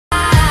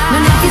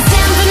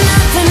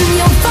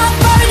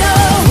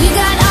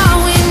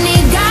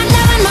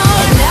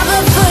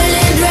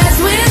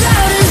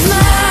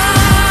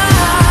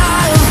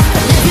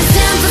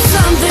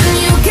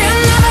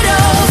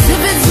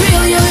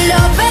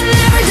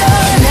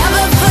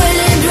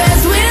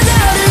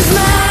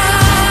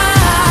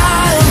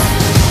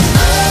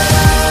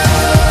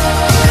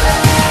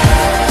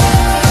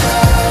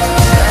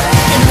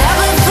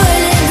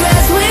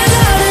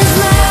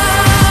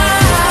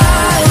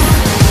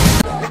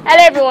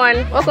Hello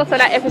everyone, welcome to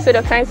another episode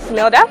of Science with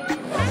Imelda.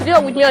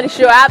 Today with me on the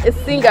show I have a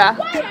singer.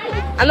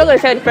 I'm not going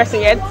to tell you the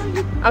person yet.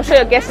 I'm sure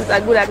your guesses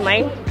are good at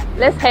mine.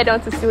 Let's head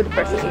on to see who the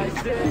person is.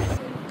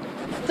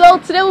 So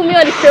today with me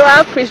on the show I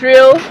have Chris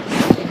Rio,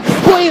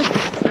 who is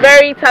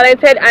very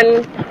talented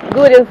and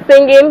good in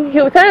singing.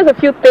 He will tell us a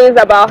few things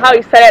about how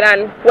he started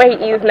and where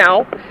he is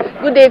now.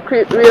 Good day,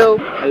 Chris Rio.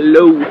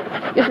 Hello.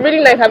 It's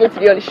really nice having you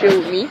today on the show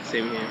with me.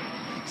 Same here.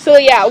 So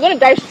yeah, we're going to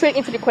dive straight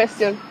into the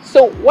question.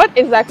 So what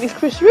exactly is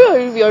Chris Rio, or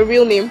your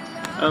real name?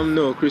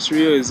 No, Chris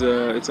Rio is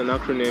it's an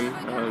acronym.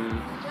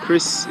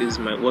 Chris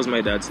was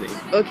my dad's name.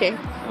 Okay.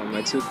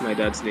 I took my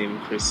dad's name,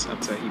 Chris,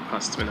 after he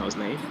passed when I was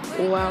 9.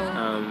 Wow.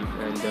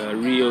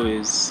 And Rio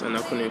is an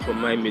acronym for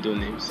my middle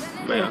names,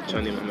 my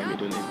actual name and my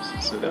middle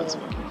names. So that's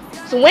why.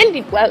 So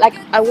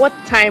at what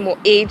time or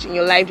age in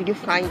your life did you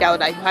find out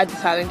that you had the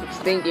talent of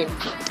singing?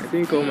 I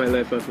think all my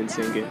life I've been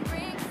singing.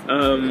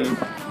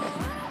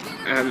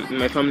 And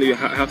my family, I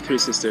have 3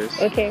 sisters.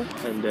 Okay.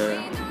 And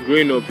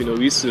growing up, we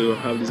used to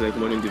have this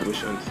morning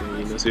devotion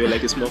thing, so you're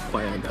like a small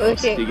choir in the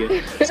house.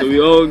 Okay. So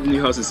we all knew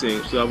how to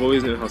sing. So I've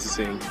always known how to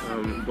sing.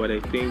 But I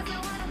think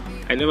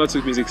I never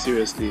took music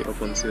seriously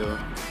up until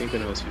I think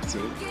when I was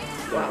 15.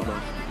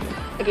 Wow.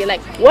 Okay,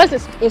 what's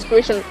the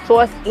inspiration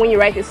towards when you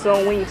write a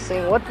song, when you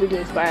sing? What really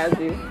inspires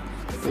you?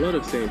 A lot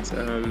of things.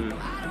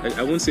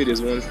 I won't say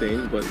there's one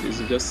thing, but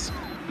it's just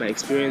my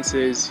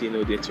experiences,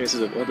 the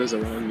experiences of others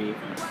around me,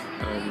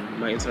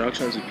 my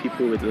interactions with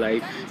people, with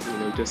life,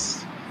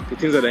 just the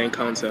things that I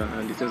encounter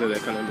and the things that I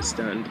can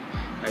understand.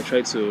 I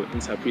try to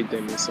interpret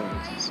them in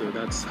songs, so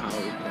that's how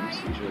it comes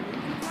usually.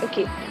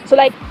 Okay, so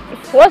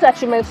what's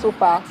achievement so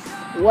far?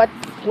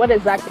 What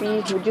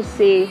exactly would you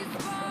say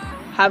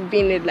have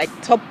been the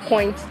top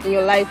points in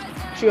your life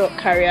through your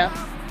career?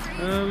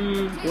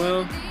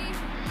 Well,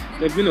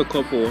 there've been a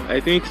couple. I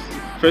think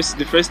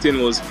the first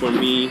thing was for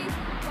me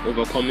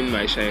overcoming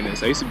my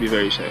shyness. I used to be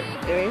very shy.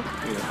 Really?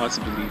 Hard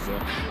to believe,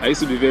 but I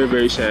used to be very,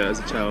 very shy as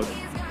a child.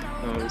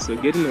 So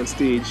getting on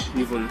stage,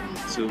 even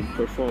to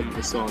perform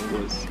a song,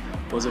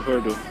 was a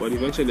hurdle. But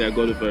eventually, I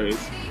got over it.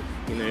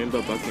 I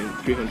remember back in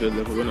 300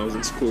 level when I was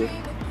in school,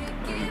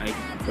 I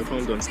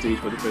performed on stage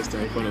for the first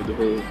time in front of the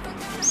whole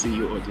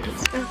CU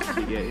audience.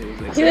 Yeah,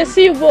 it was He's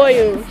a CU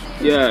boy.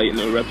 Yeah,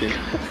 rapping.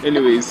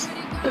 Anyways.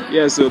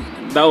 Yeah, so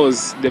that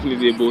was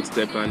definitely a bold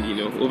step,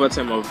 and over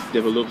time I've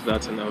developed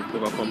that and I've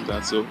overcome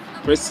that. So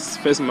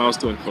first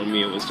milestone for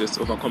me was just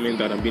overcoming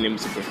that and being able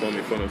to perform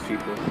in front of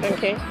people.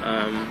 Okay.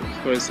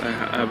 Of course,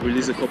 I've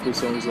released a couple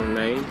songs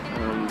online.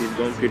 They've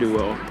done pretty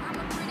well,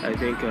 I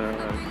think.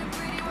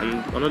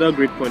 And another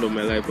great point of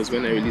my life was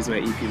when I released my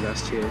EP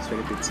last year,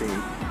 2015.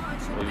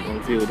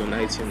 Unveiled on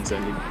iTunes,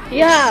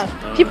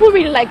 and people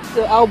really liked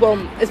the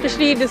album,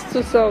 especially these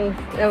 2 songs.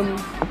 No.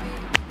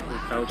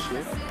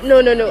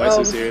 Why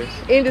so serious?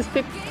 In this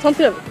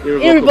something of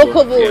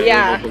Irrevocable.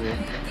 Yeah.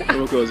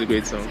 Irrevocable was a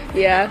great song.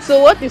 Yeah.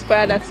 So what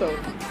inspired that song?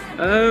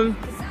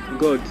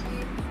 God.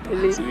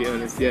 Really? To be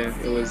honest, yeah,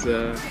 it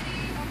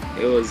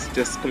was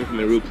just coming from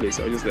a real place.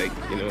 I was just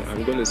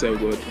I'm going to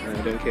serve God, and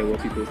I don't care what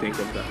people think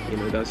of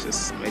that. That's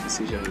just my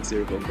decision. It's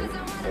irrevocable.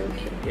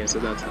 Okay. Yeah, so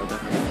that's how that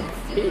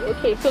happened.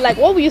 Okay. So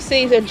what would you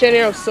say is a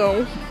genre of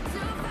song?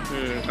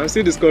 I'm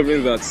still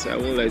discovering that. I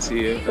won't lie to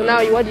you. So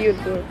now, what do you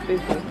do?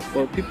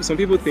 Well, some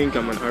people think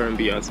I'm an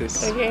R&B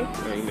artist. Okay.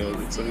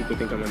 Some people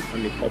think I'm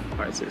a pop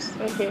artist.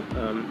 Okay.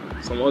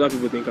 Some other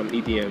people think I'm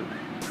EDM.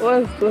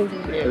 What's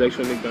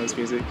electronic dance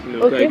music.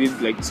 Okay. I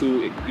did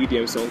 2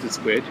 EDM songs with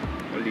Squared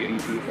on the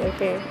EP.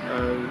 Okay.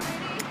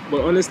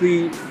 But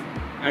honestly,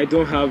 I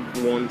don't have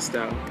one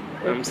style.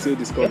 I'm still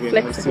discovering.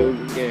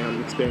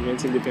 I'm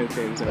experimenting different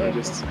things, and I'm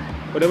just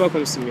whatever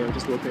comes to me, I'm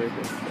just working with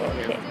it.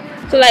 Okay.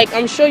 So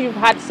I'm sure you've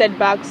had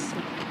setbacks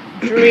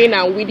during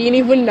and within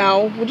even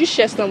now. Would you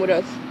share some with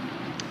us?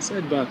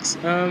 Setbacks.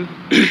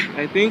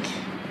 I think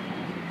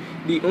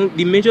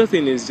the major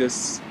thing is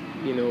just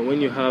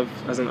when you have,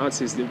 as an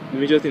artist, the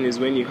major thing is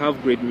when you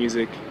have great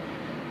music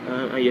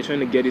and you're trying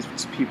to get it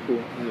to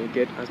people,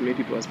 get as many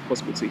people as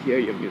possible to hear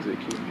your music,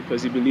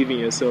 because you believe in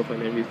yourself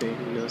and everything,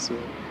 so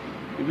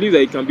you believe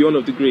that you can be one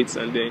of the greats,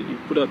 and then you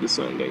put out the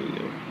song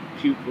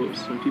and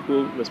some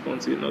people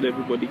respond to it. Not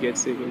everybody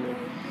gets it.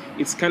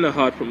 It's kind of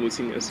hard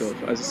promoting yourself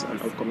as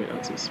an upcoming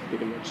artist,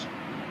 pretty much.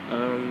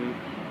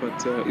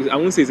 But I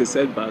won't say it's a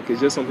setback. It's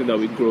just something that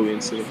we grow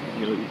into.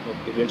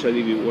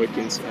 Eventually we work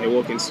into. I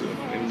walk into.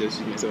 Let me just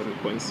use myself in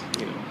points.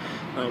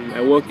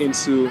 I walk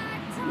into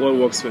what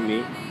works for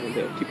me,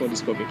 and keep on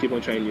discovering, keep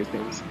on trying new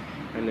things,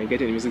 and then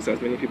getting the music to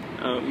as many people.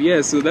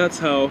 So that's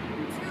how.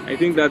 I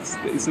think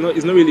it's not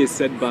really a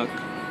setback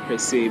per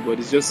se, but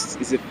it's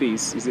a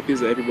phase. It's a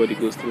phase that everybody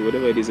goes through,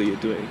 whatever it is that you're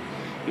doing.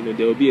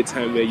 There will be a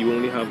time where you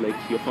only have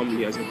your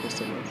family as your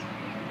customers,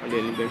 and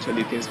then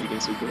eventually things begin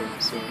to grow.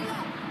 So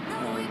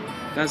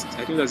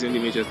I think that's the only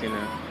major thing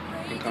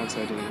I've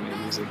encountered in my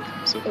music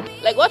so far.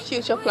 What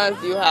future plans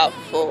do you have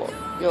for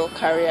your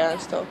career and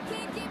stuff?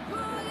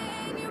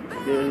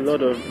 There are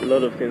a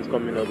lot of things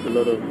coming up, a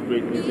lot of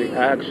great music.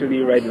 I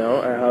actually right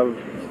now I have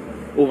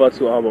over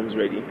 2 albums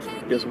ready,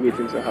 just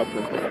waiting to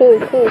happen.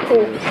 Cool.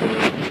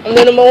 I'm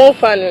the #1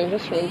 fan, and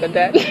just remember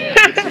that.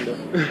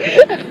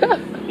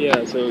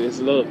 Yeah, so there's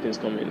a lot of things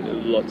coming, a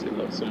lot,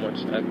 so much.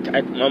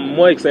 I'm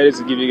more excited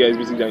to give you guys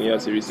music than you are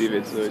to receive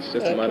it, so it's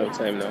just a matter of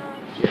time now.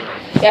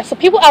 Yeah, so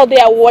people out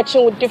there are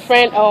watching with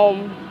different,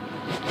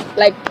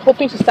 like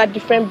hoping to start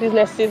different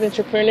businesses,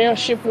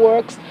 entrepreneurship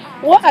works.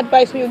 What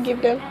advice will you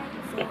give them?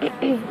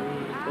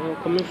 Well,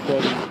 coming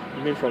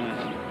from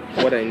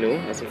what I know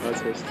as an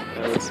artist,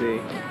 I would say,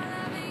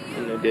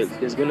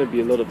 there's going to be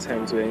a lot of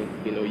times where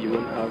you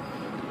won't have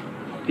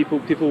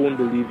people won't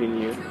believe in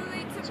you.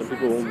 A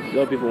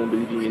lot of people won't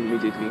believe in you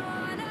immediately.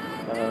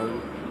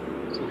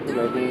 Some people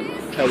might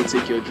even try to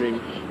take your dream.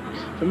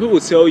 Some people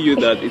will tell you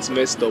that it's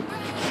messed up,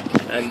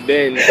 and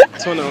then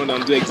turn around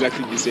and do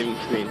exactly the same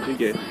thing. You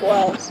get?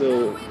 Wow.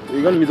 So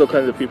you're gonna meet all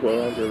kinds of people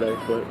around your life,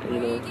 but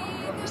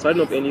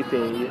starting up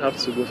anything, you have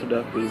to go through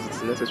that phase.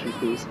 It's a necessary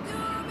phase.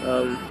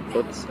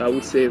 But I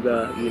would say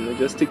that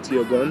just stick to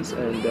your guns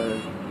and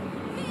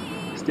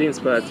stay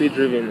inspired, stay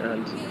driven,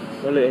 and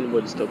don't let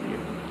anybody stop you.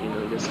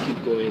 Just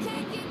keep going,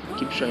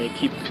 keep trying,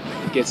 keep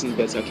getting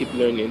better, keep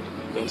learning,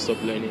 don't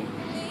stop learning,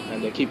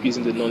 and keep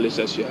using the knowledge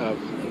that you have,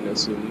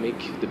 to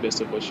make the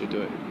best of what you're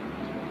doing.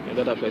 And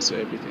that applies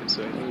to everything.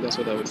 So I think that's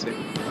what I would say.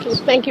 Okay,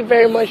 thank you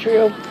very much,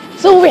 Rio.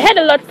 So we heard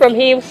a lot from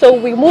him. So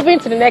we move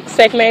into the next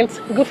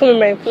segment, Good for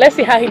Moment. Let's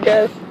see how he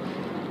does.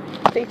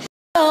 Thanks.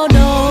 Oh,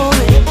 no.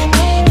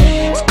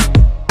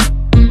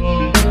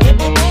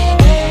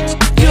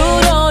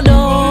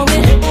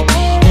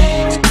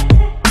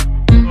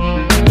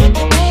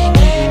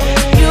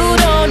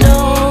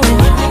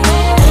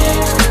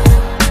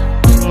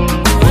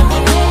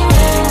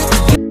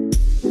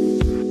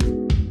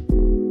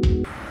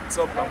 What's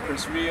up? I'm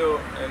Christopher Rio,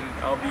 and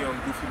I'll be on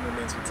Goofy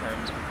Moments with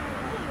Times.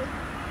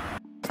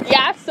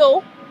 Yeah,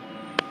 so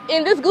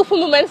in this Goofy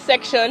Moments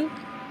section,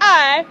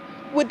 I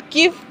would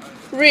give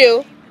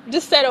Rio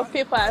this set of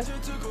papers,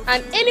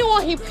 and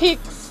anyone he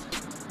picks,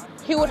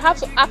 he would have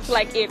to act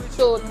like it.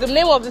 So the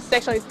name of this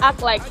section is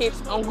Act Like It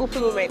on Goofy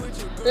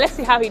Moments. Let's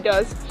see how he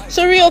does.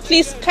 So Rio,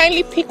 please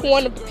kindly pick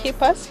one of the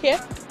papers here.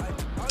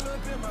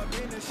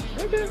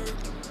 Okay.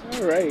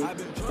 All right.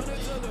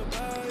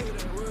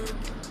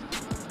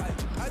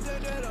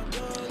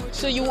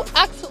 So you will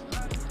act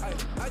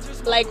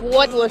like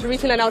what was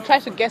written, and I'll try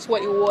to guess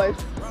what it was.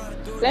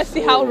 Let's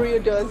see how Rio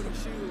does.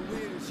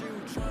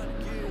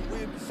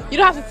 You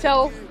don't have to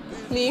tell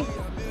me.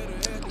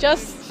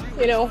 Just,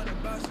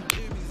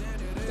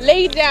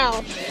 lay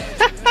down.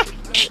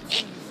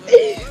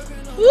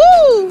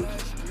 Woo!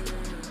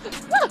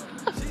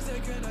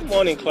 Good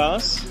morning,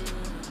 class.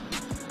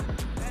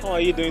 How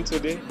are you doing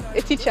today?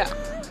 A teacher.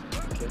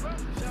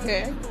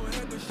 Okay.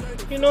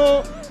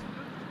 Yeah.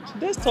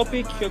 Today's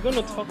topic, you're going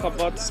to talk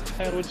about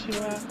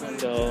Spirogyra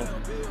and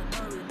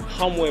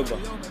Hamweber.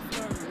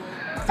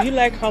 Do you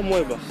like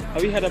Hamweber?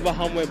 Have you heard about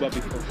Hamweber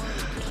before?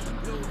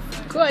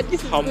 God,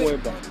 this is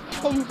Hamweber.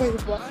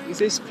 Hamweber. It's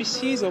a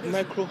species of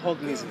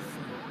microorganism.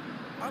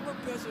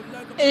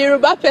 A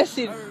Yoruba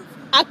person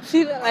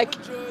acting like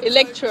a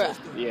lecturer.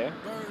 Yeah,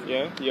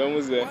 you're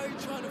almost there.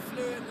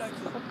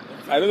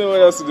 I don't know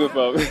what else to do,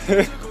 pal.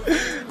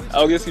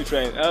 I'll just keep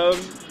trying.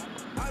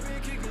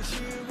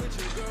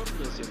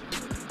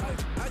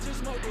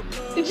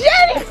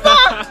 Jennifer!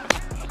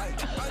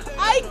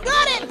 I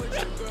got it!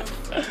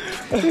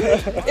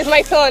 It's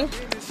my turn.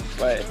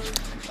 Right.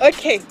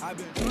 Okay.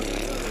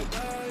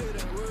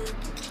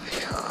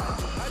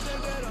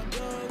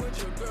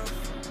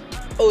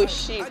 Oh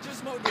shit.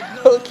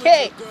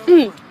 Okay.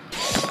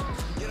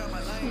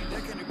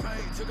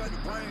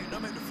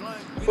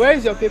 Where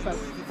is your paper?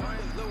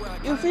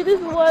 You see, this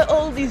is why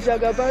all these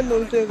Jagaban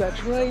nonsense are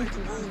trying to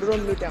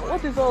run me down.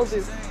 What is all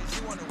this?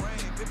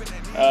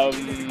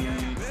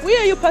 Where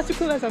are your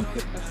particulars and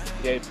papers?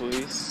 Yeah,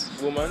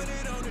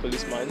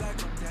 policeman.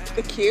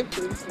 Okay,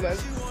 policeman.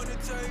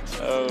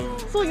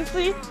 So you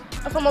see,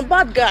 if I'm a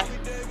bad guy.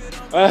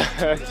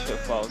 Your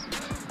fault.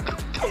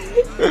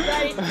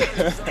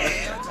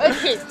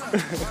 Okay.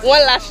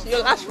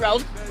 Your last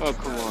round. Oh,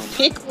 come on.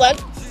 Pick one.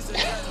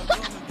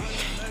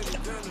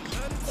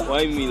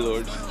 Why me,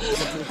 Lord?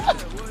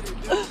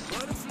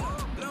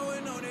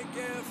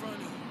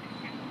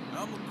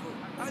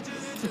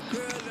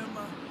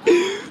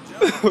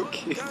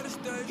 Okay.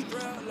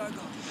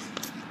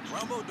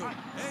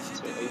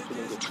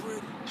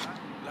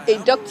 A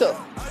doctor.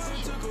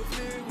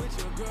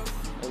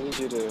 I need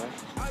you to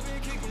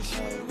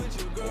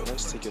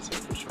let's take your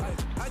temperature.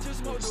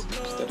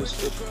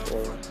 Stethoscope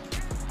or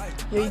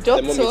You're a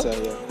doctor?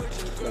 thermometer, yeah.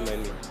 Don't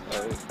mind me.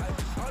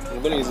 I'm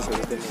going to use this as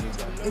a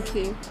thermometer.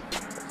 Okay.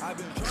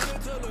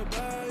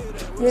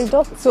 You're a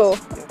doctor?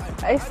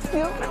 Yeah. I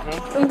feel.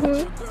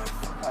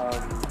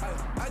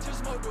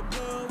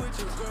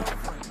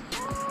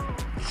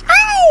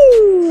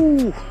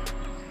 Ow!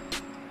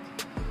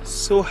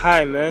 So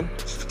high, man.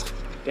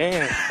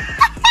 Damn.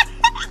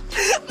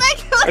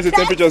 Why's the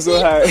temperature so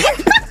high?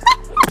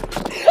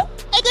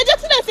 I got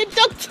just as a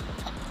doctor.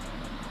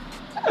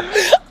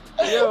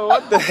 Yo,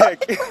 what the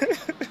heck?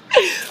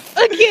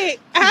 Okay. Okay,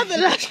 I have the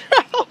last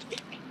round.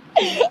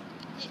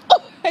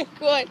 Oh my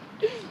god.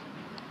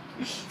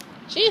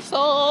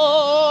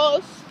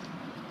 Jesus.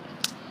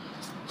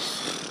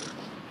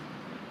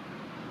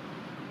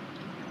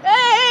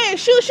 Hey,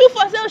 shoe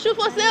for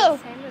sale.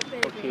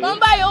 Okay. Come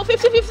by yo,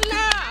 50-50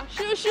 now.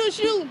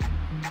 Shoe.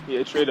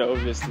 Yeah, trader,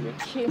 obviously.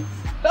 Okay.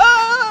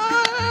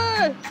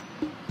 Oh!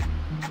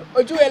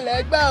 Ojú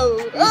ẹlẹ́gbà o.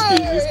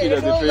 Whiskey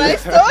as a Oh, trader. my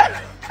store.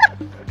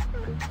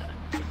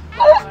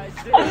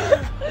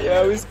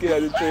 Yeah, whiskey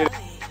as a trader.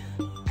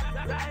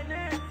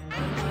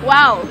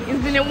 Wow,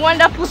 it's been a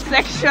wonderful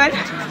section.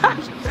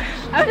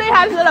 I really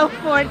had a lot of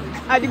fun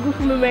at the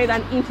Goofy moment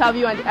and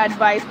interview and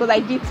advice because I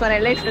did so and I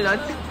learned a lot.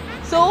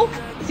 So,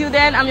 till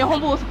then, I'm your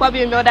humble host,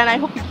 Imelda, and I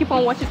hope you keep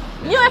on watching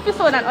new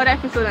episodes and other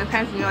episodes and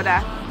times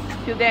Imelda.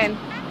 Till then,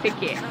 take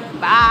care.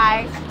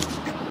 Bye.